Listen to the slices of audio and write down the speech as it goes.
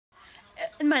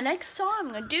And my next song I'm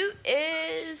gonna do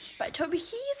is by Toby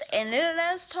Keith, and a little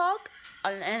less talk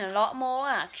and a lot more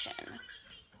action.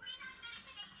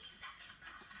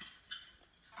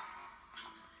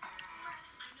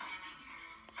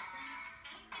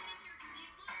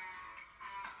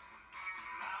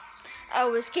 I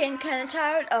was getting kinda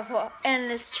tired of her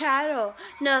endless chatter.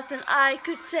 Nothing I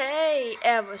could say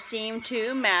ever seemed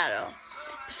to matter.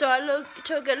 So I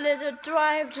took a little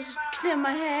drive just to clear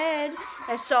my head.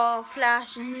 I saw a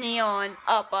flashing neon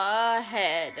up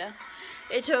ahead.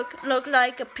 It looked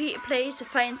like a place to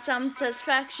find some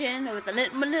satisfaction with a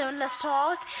little less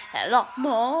talk and a lot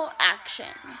more action.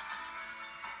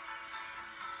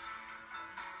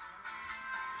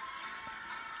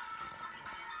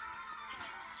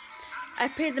 I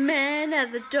paid the man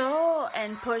at the door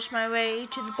and pushed my way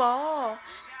to the bar.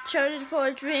 Shouted for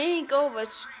a drink over a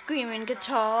screaming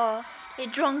guitar. He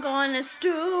drunk on a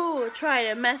stool, tried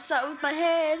to mess up with my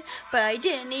head, but I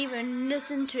didn't even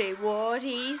listen to a word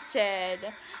he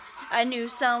said. I knew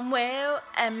somewhere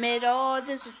amid all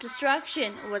this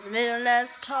distraction was a little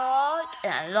less talk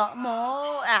and a lot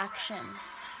more action.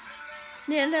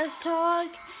 Little less talk,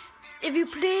 if you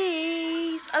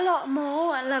please, a lot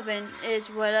more loving is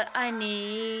what I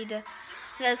need.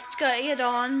 Let's get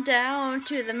on down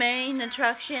to the main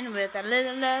attraction with a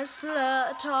little less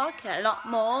talk and a lot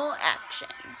more action.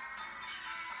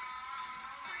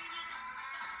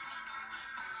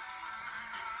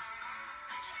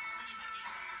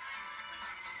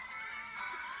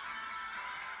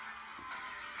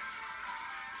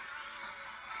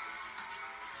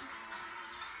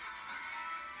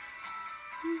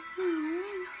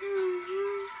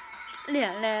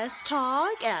 Little less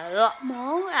talk and a lot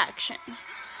more action.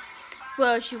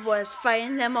 Well, she was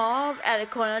fighting them off at a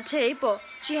corner table.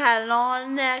 She had a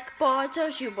long neck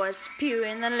bottle, she was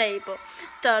spewing the label.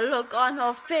 The look on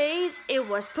her face, it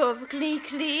was perfectly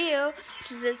clear.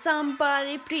 She said,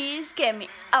 "Somebody please get me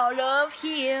out of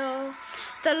here."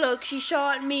 The look she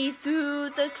shot me through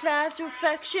the class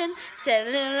reflection said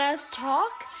a little less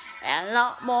talk and a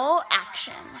lot more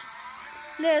action.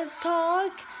 Let's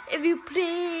talk, if you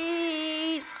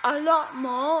please, a lot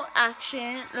more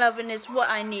action. Loving is what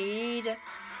I need.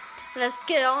 Let's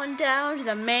get on down to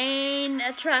the main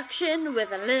attraction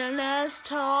with a little less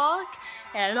talk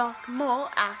and a lot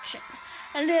more action.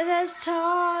 A little less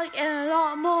talk and a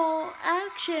lot more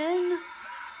action.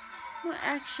 More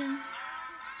action.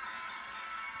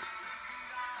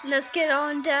 Let's get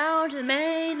on down to the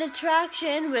main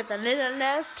attraction with a little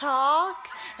less talk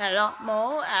and a lot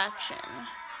more action.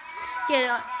 Get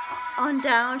on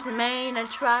down to the main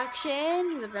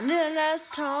attraction with a little less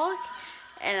talk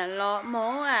and a lot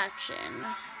more action.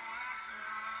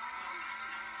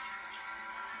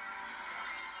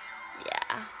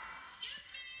 Yeah.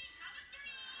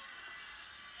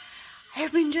 I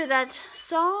hope you enjoyed that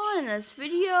song and this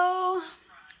video.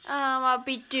 I'll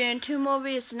be doing 2 more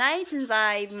videos tonight since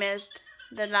I missed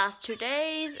the last 2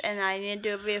 days, and I need to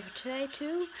do a video for today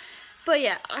too. But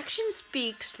yeah, action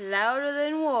speaks louder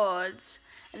than words,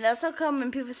 and that's how come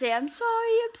when people say, "I'm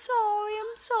sorry, I'm sorry,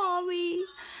 I'm sorry."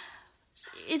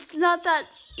 It's not that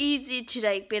easy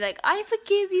to be like, "I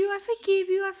forgive you, I forgive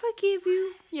you, I forgive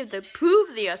you." You have to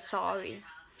prove that you're sorry,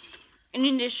 and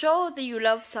you need to show that you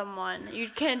love someone. You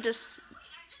can't just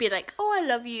be like, "Oh, I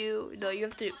love you." No, you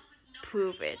have to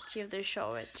prove it. You have to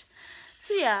show it.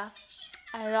 So yeah,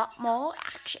 a lot more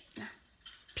action.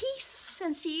 Peace,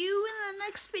 and see you in the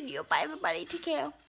next video. Bye everybody, take care.